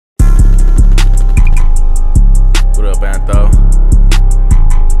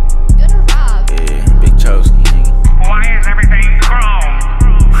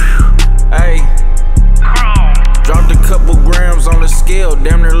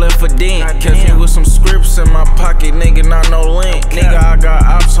damn near left a dent. Catch me with some scripts in my pocket, nigga, not no link. Nigga, I got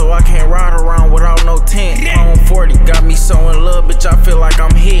ops, so I can't ride around without no tent. Home 40 got me so in love, bitch, I feel like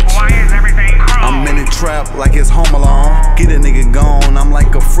I'm hitched. Why is everything chrome? I'm in the trap like it's Home Alone. Get a nigga gone, I'm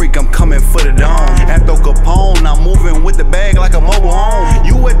like a freak, I'm coming for the dome. After Capone, I'm moving with the bag like a mobile home.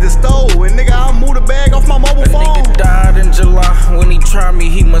 You at the stove, and nigga, I'll move the bag off my mobile phone. Nigga died in July, when he tried me,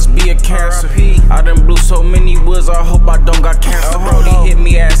 he must be a cancer. I done blew so many woods, I hope I don't got cancer. Brody hit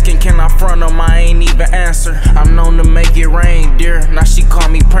me asking, can I front him? I ain't even answer. I'm known to make it rain, dear, now she call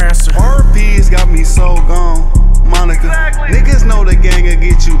me Prancer. RP's got me so gone, Monica. Niggas know the gang will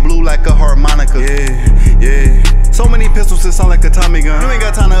get you blue like a harmonica. Yeah. So many pistols, it sound like a Tommy gun. You ain't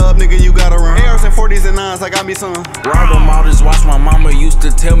got time to up, nigga, you gotta run. ARs and 40s and 9s, I got me some. Rob them all, just watch. My mama used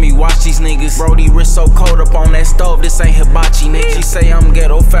to tell me, watch these niggas. Brody wrist so cold up on that stove, this ain't hibachi, nigga. She say I'm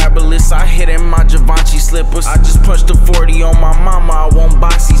ghetto fabulous, I hit in my Givenchy slippers. I just punched a 40 on my mama, I won't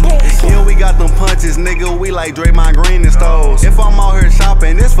box these niggas. Yeah, we got them punches, nigga, we like Draymond Green and stoves. If I'm out here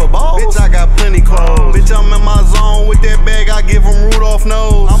shopping, it's for balls. Bitch, I got plenty clothes. Bitch, I'm in my zone with that bag, I give him Rudolph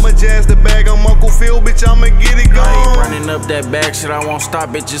nose. I'ma jazz the bag, I'm Uncle Phil, bitch, I'ma get it going. I ain't running up that bag shit, I won't stop,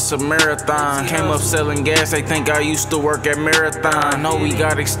 bitch, it's a marathon. Came up selling gas, they think I used to work at Marathon. Know we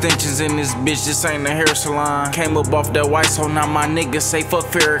got extensions in this bitch, this ain't a hair salon. Came up off that white, so now my nigga say fuck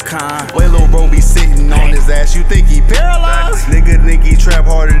Farrakhan. Wait, lil' bro be sitting on his ass, you think he paralyzed? Nigga think he trap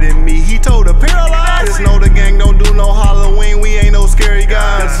harder than me, he told her paralyzed.